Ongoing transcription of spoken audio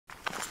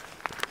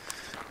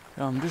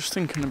I'm just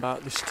thinking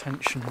about this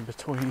tension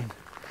between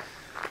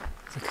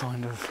the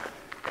kind of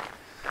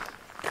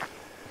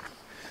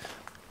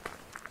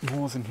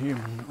more than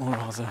human, or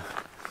rather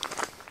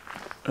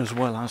as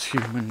well as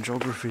human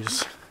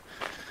geographies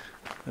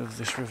of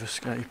this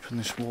riverscape and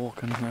this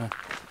walk, and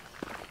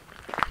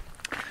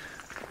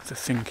the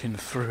thinking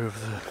through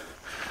of the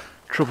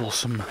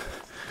troublesome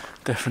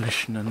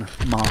definition and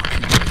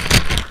marking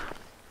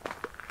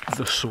of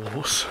the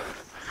source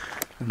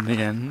and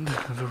the end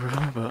of the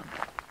river. But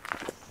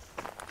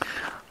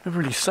I don't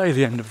really say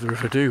the end of the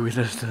river, do we?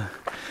 There's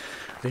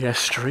the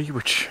estuary,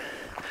 which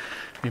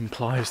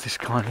implies this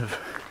kind of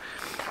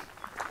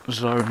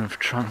zone of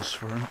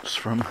transference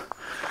from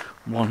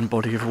one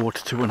body of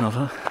water to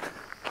another.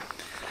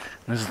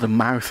 There's the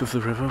mouth of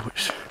the river,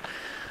 which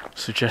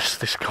suggests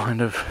this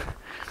kind of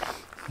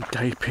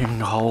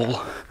gaping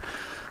hole,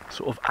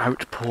 sort of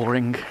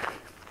outpouring,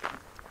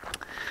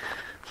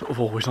 sort of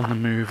always on the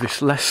move,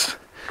 this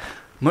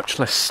much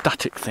less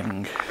static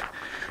thing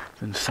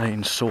than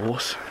saying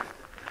source.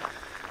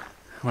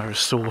 Whereas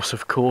source,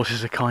 of course,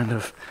 is a kind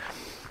of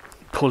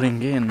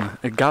pulling in,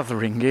 a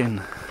gathering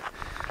in,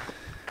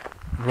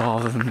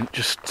 rather than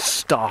just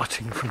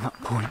starting from that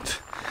point.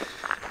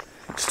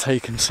 It's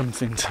taken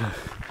something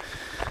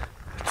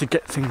to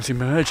get things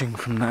emerging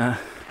from there.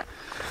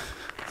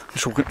 I'm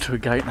just walking up to a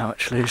gate now,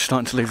 actually,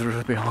 starting to leave the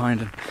river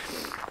behind, and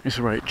this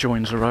is where it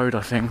joins the road,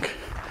 I think,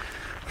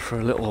 for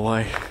a little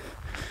way,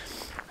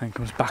 and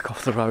comes back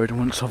off the road, and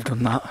once I've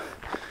done that,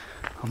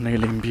 I'm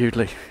nearly in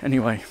Bewdley.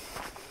 Anyway.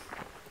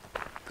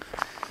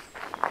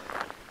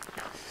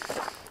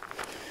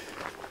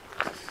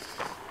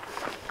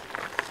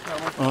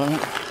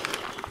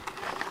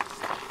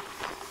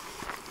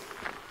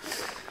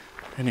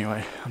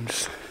 Anyway, I'm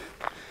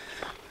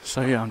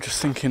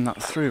just thinking that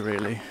through,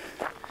 really,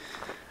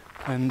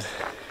 and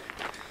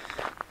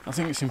I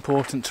think it's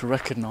important to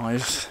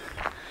recognise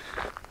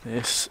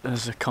this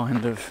as a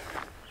kind of,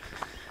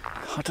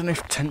 I don't know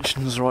if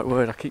tension is the right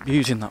word, I keep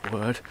using that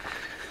word,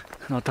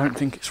 and I don't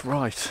think it's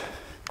right.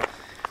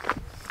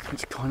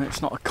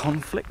 It's not a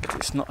conflict,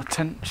 it's not a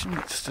tension,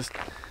 it's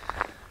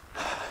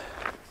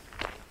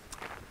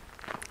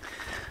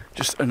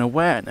just an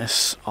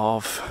awareness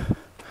of,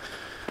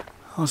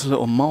 there's a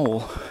little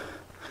mole,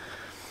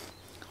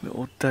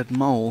 little dead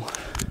mole,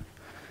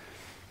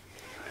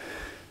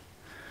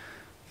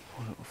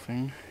 poor little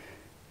thing.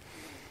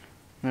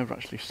 Never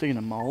actually seen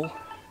a mole,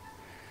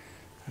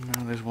 and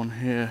now there's one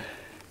here,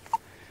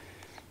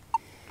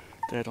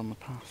 dead on the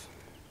path.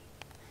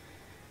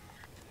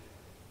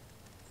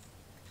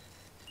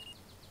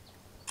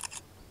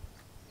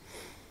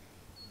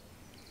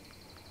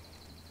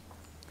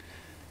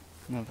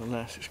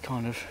 Nevertheless, it's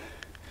kind of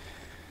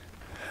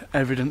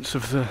evidence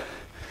of the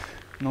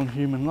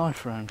non-human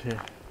life around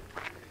here.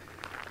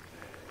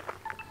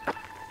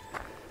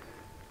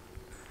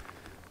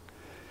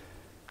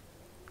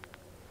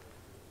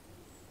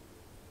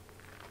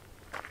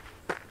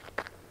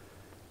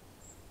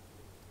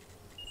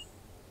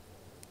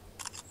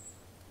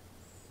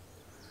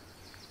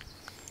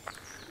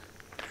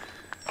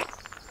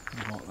 I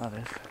don't know what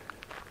that is.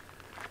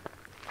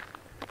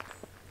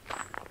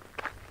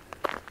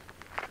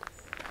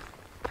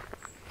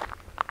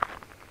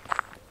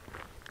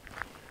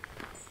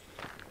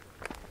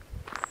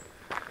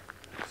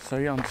 So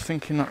yeah, I'm just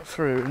thinking that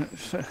through, and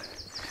it's,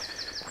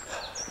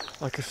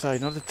 like I say,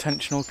 not a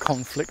tension or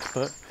conflict,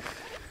 but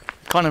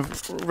kind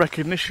of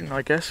recognition,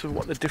 I guess, of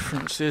what the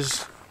difference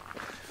is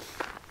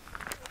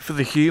for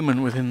the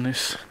human within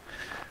this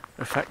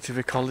effective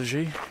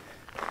ecology.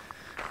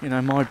 You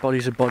know, my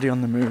body's a body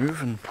on the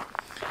move, and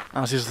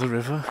as is the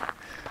river,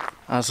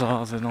 as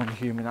are the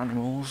non-human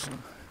animals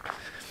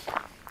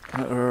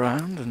that are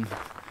around, and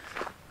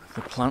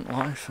the plant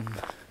life, and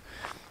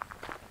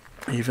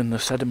even the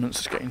sediments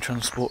that's getting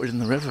transported in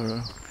the river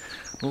are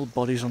all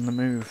bodies on the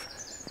move.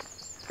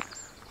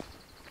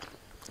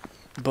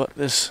 But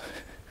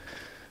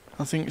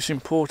I think it's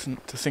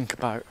important to think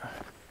about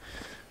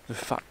the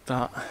fact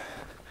that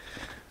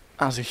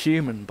as a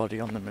human body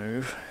on the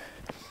move,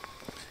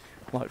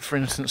 like for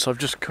instance, I've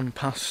just come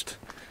past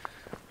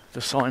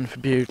the sign for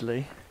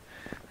Bewdley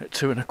at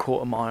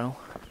 2¼ mile,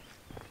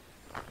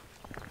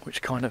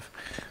 which kind of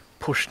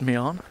pushed me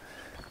on.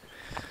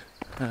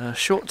 A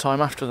short time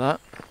after that,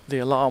 the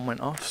alarm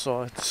went off, so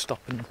I had to stop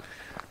and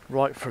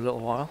write for a little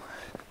while.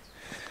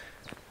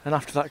 And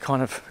after that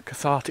kind of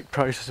cathartic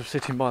process of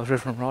sitting by the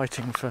river and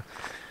writing for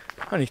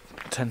only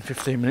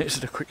 10-15 minutes,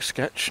 did a quick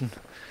sketch and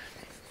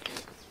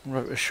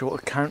wrote a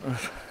short account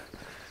of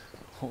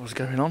what was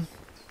going on.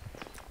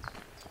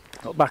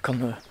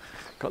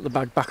 Got the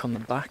bag back on the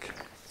back,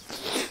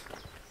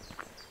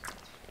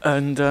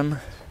 and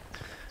then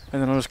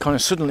I was kind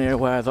of suddenly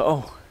aware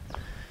that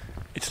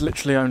it's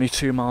literally only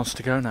 2 miles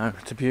to go now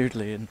to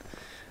Bewdley, and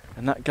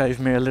that gave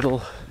me a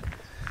little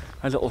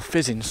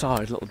fizz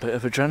inside, a little bit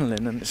of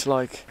adrenaline, and it's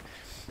like,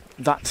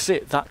 that's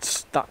it,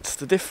 that's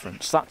the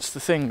difference, that's the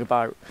thing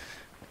about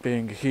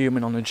being a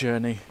human on a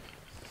journey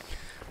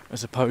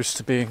as opposed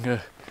to being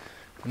a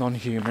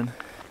non-human,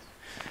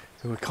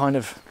 who are kind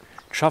of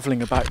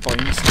travelling about by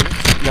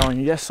instinct. Yeah,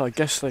 and yes, I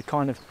guess they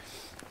kind of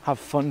have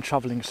fun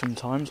travelling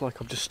sometimes.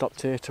 Like I've just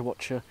stopped here to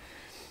watch a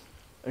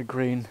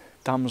green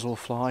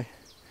damselfly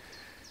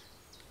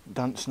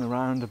dancing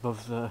around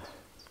above the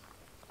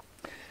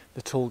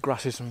tall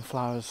grasses and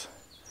flowers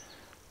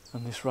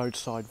and this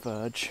roadside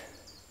verge.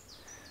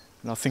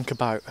 And I think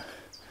about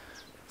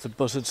the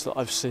buzzards that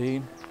I've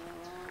seen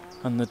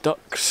and the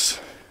ducks,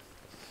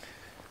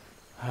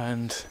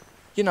 and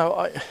you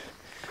know,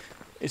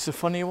 it's a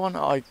funny one.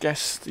 I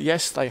guess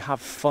yes, they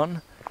have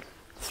fun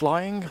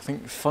flying. I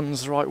think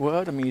fun's the right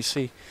word. I mean, you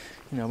see,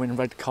 you know, when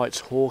red kites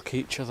hawk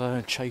each other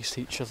and chase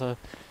each other,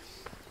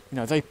 you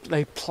know,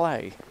 they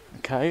play,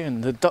 okay.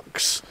 And the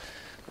ducks,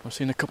 I've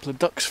seen a couple of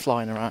ducks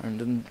flying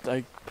around, and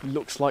they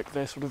looks like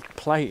they're sort of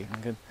playing.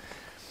 And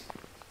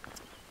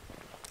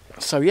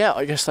so yeah,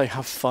 I guess they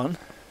have fun.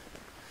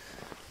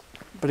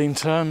 But in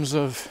terms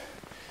of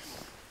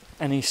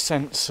any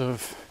sense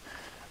of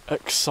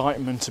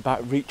excitement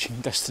about reaching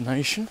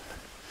destination,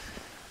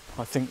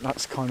 I think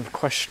that's kind of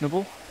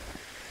questionable.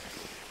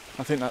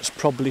 I think that's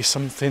probably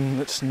something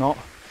that's not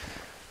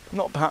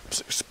perhaps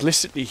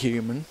explicitly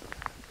human,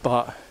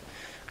 but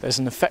there's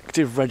an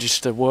effective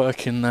register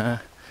working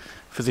there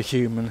for the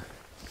human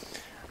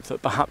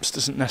that perhaps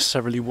doesn't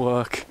necessarily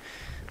work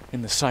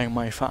in the same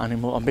way for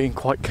animal. I'm being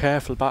quite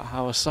careful about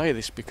how I say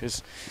this,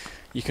 because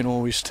you can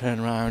always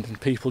turn around,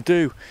 and people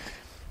do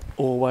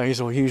always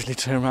or usually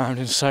turn around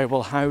and say,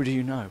 well, how do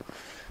you know?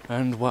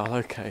 And well,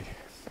 okay,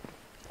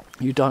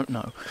 you don't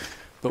know.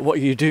 But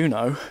what you do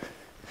know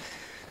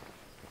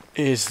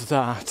is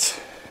that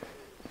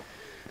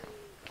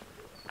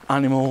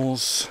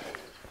animals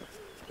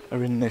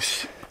are in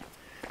this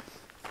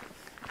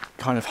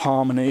kind of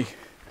harmony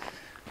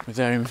with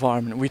their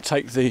environment. We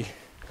take the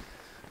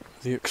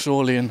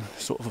Uxorian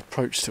sort of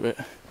approach to it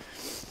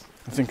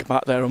and think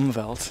about their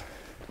umwelt.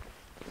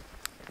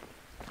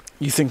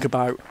 You think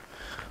about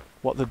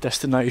what the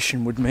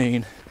destination would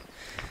mean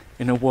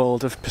in a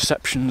world of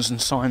perceptions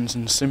and signs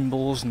and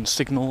symbols and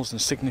signals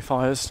and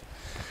signifiers,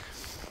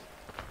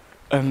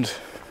 and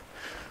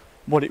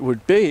what it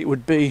would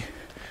be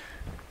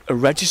a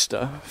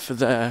register for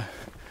their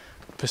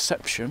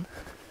perception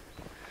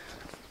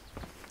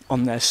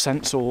on their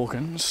sense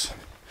organs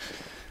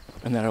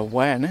and their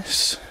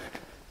awareness.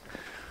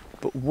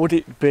 But would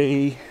it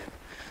be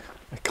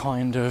a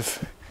kind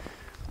of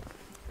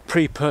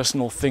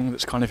pre-personal thing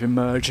that's kind of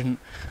emergent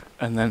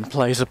and then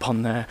plays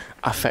upon their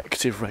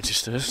affective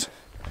registers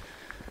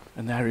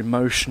and their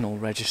emotional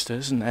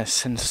registers and their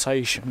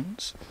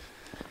sensations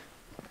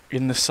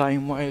in the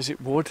same way as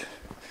it would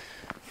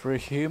for a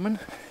human?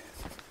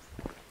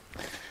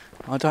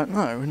 I don't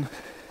know. And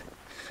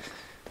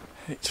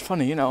it's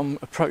funny, you know, I'm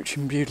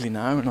approaching Bewdley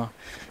now, and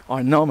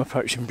I know I'm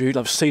approaching Bewdley.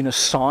 I've seen a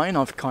sign,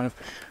 I've kind of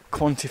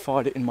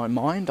quantified it in my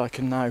mind. I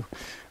can now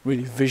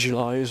really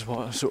visualise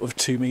what a sort of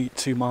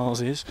 2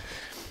 miles is,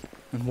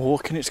 and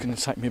walking it's going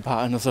to take me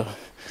about another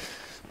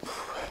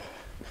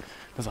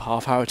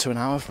half hour to an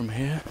hour from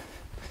here.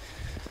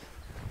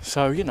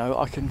 So, you know,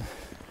 I've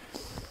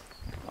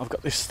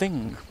got this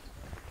thing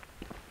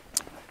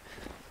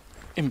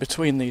in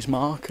between these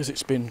markers.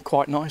 It's been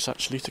quite nice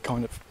actually to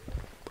kind of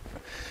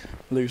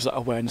lose that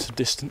awareness of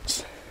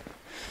distance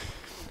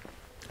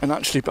and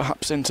actually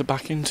perhaps enter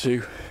back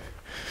into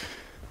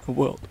a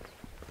world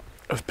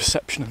of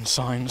perception and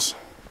signs,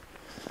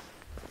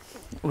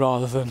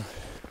 rather than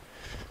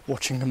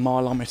watching a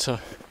mileometer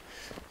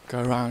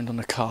go around on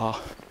a car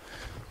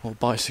or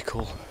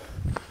bicycle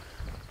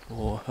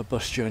or a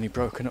bus journey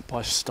broken up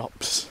by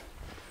stops.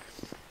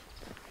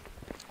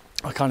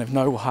 I kind of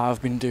know how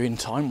I've been doing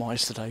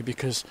time-wise today,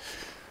 because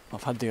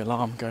I've had the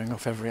alarm going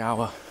off every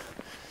hour.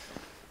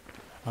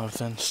 I've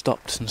then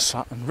stopped and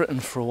sat and written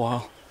for a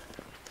while,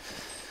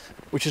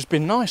 which has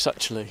been nice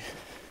actually.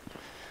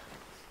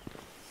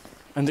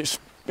 And it's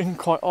been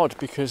quite odd,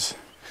 because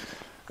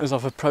as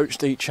I've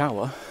approached each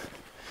hour,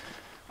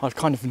 I've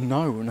kind of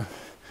known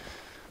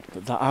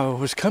that hour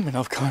was coming.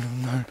 I've kind of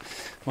known,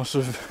 my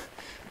sort of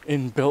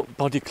inbuilt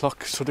body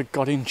clock sort of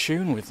got in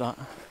tune with that.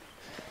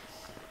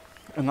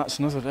 And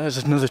there's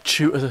another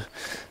chute of the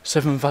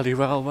Severn Valley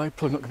Railway.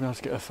 Probably not going to be able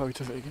to get a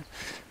photo of it again.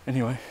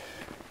 Anyway.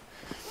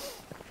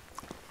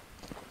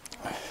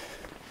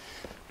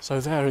 So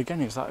there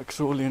again is that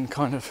Uxorian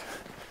kind of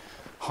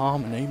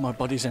harmony my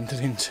body's entered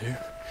into,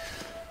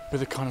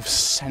 with a kind of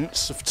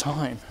sense of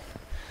time.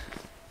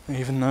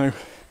 Even though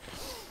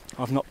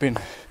I've not been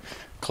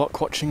clock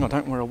watching, I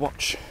don't wear a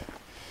watch.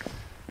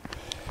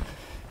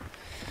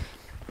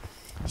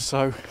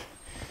 So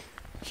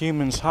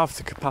humans have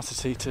the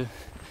capacity to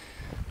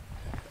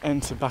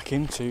enter back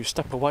into,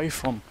 step away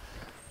from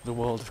the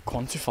world of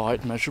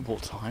quantified, measurable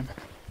time,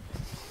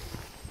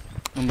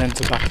 and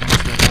enter back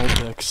into an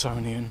old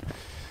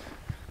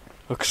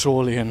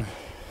Uxorian,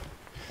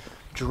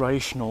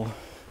 durational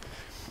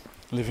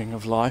living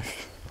of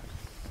life,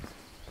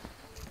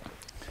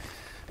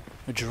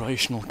 a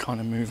durational kind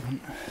of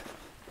movement,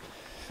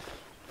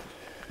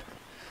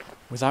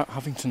 without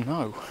having to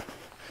know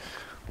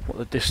what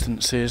the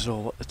distance is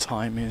or what the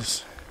time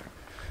is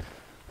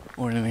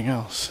or anything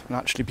else, and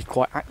actually be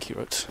quite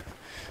accurate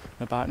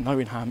about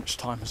knowing how much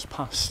time has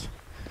passed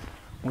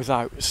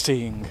without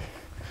seeing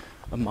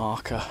a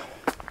marker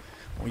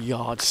or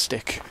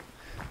yardstick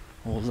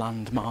or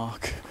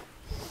landmark,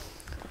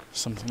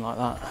 something like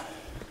that.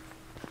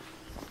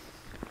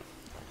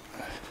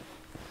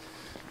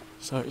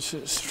 So it's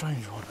a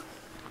strange one.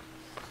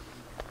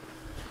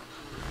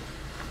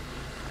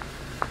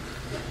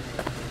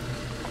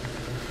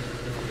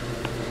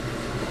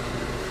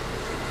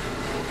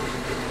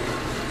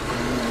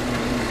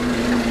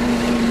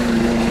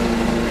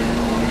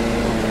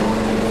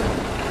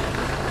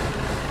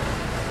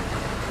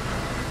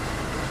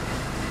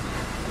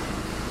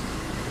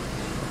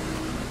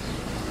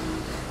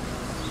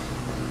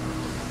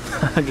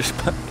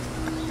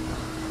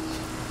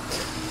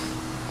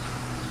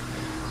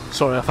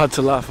 Sorry, I've had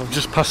to laugh. I've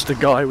just passed a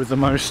guy with the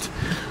most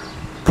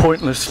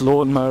pointless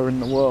lawnmower in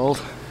the world.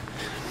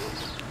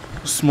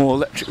 A small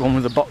electric one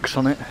with a box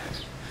on it.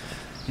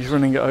 He's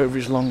running it over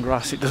his long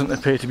grass. It doesn't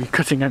appear to be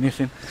cutting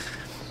anything,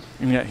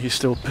 and yet he's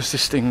still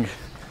persisting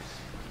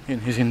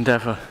in his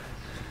endeavour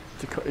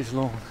to cut his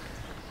lawn.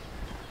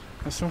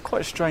 There's some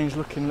quite strange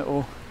looking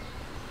little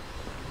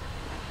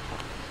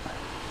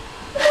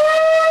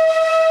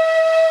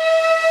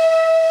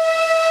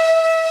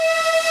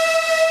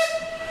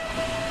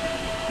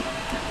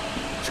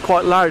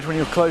quite loud when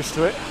you're close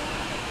to it.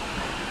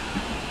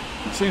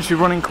 It seems to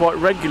be running quite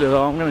regular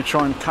though. I'm going to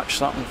try and catch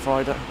that on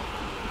Friday.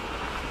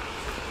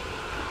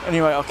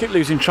 Anyway, I'll keep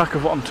losing track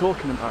of what I'm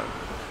talking about.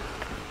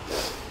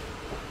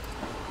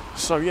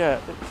 So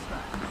yeah,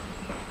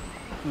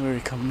 there he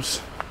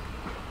comes.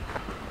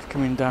 He's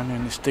coming down here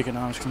in this digger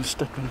now. I'm just going to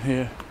step in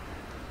here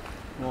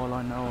while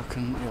I know I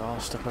can. Yeah, I'll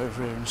step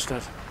over here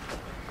instead.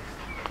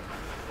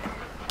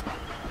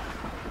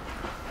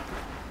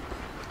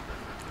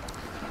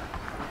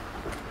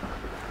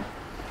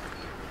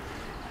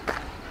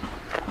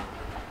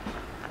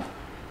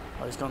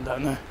 He's gone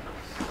down there.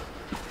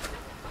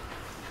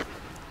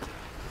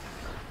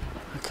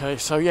 Okay,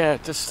 so yeah,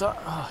 just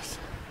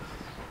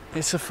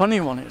it's a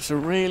funny one. It's a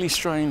really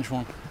strange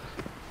one.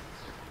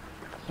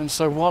 And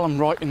so while I'm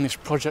writing this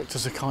project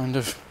as a kind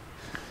of,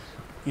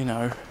 you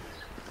know,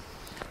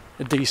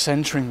 a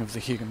decentering of the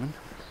human,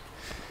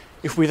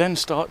 if we then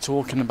start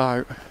talking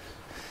about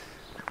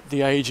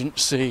the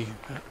agency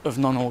of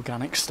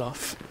non-organic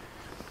stuff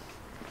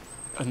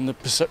and the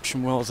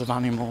perception worlds of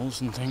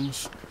animals and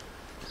things,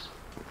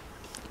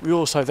 we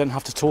also then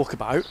have to talk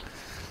about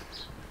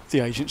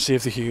the agency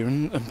of the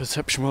human and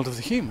perception world of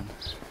the human.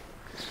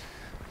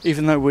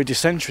 Even though we're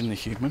decentering the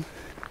human,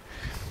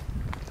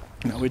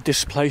 you know, we're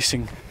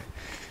displacing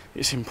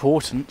its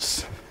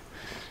importance.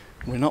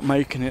 We're not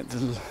making it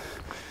the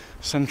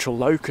central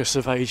locus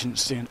of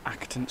agency and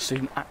actancy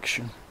and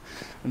action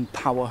and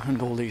power and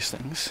all these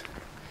things.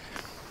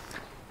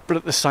 But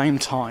at the same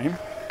time,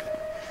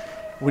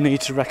 we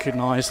need to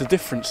recognise the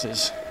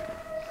differences.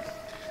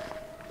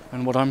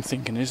 And what I'm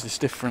thinking is this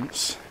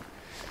difference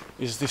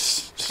is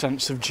this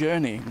sense of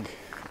journeying.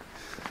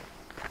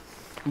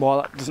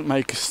 While that doesn't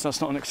make us,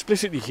 that's not an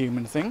explicitly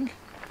human thing,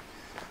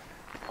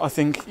 I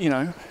think, you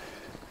know,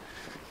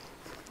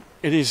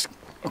 it is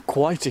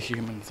quite a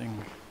human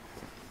thing.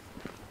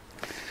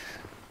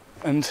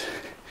 And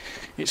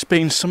it's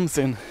been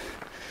something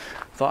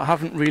that I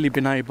haven't really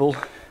been able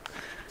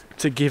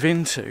to give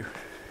into.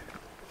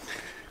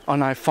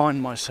 And I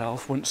find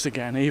myself, once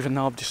again, even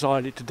though I've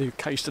decided to do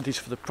case studies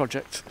for the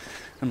project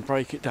and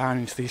break it down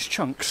into these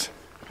chunks,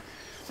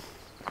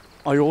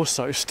 I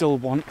also still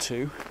want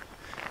to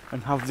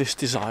and have this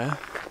desire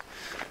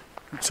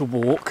to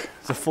walk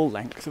the full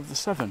length of the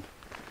Severn.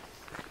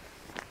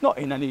 Not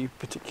in any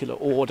particular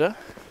order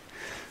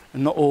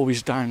and not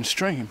always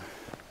downstream,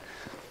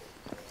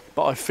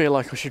 but I feel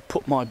like I should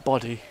put my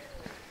body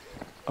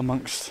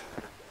amongst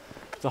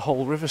the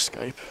whole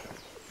riverscape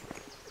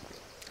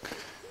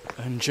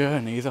and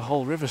journey the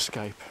whole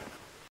riverscape.